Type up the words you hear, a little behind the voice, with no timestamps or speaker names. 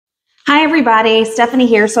Hi everybody, Stephanie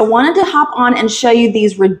here. So wanted to hop on and show you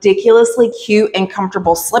these ridiculously cute and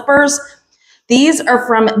comfortable slippers. These are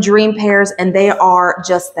from Dream Pairs and they are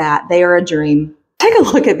just that. They are a dream. Take a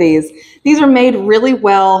look at these. These are made really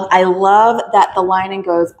well. I love that the lining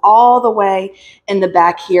goes all the way in the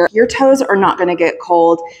back here. Your toes are not going to get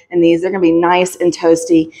cold in these. They're going to be nice and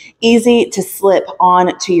toasty, easy to slip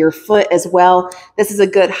on to your foot as well. This is a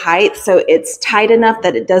good height, so it's tight enough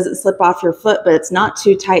that it doesn't slip off your foot, but it's not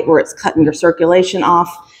too tight where it's cutting your circulation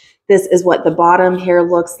off. This is what the bottom here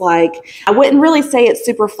looks like. I wouldn't really say it's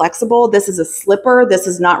super flexible. This is a slipper. This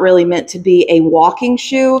is not really meant to be a walking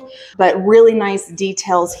shoe, but really nice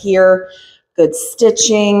details here. Good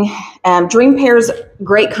stitching. Dream Pairs,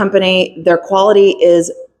 great company. Their quality is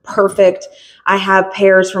perfect. I have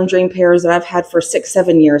pairs from Dream Pairs that I've had for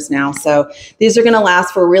 6-7 years now. So these are going to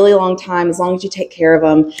last for a really long time as long as you take care of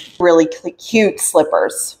them. Really cute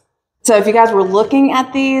slippers. So if you guys were looking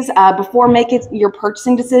at these before making your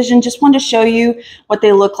purchasing decision, just wanted to show you what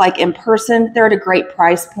they look like in person. They're at a great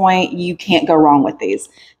price point. You can't go wrong with these.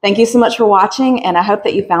 Thank you so much for watching, and I hope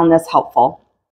that you found this helpful.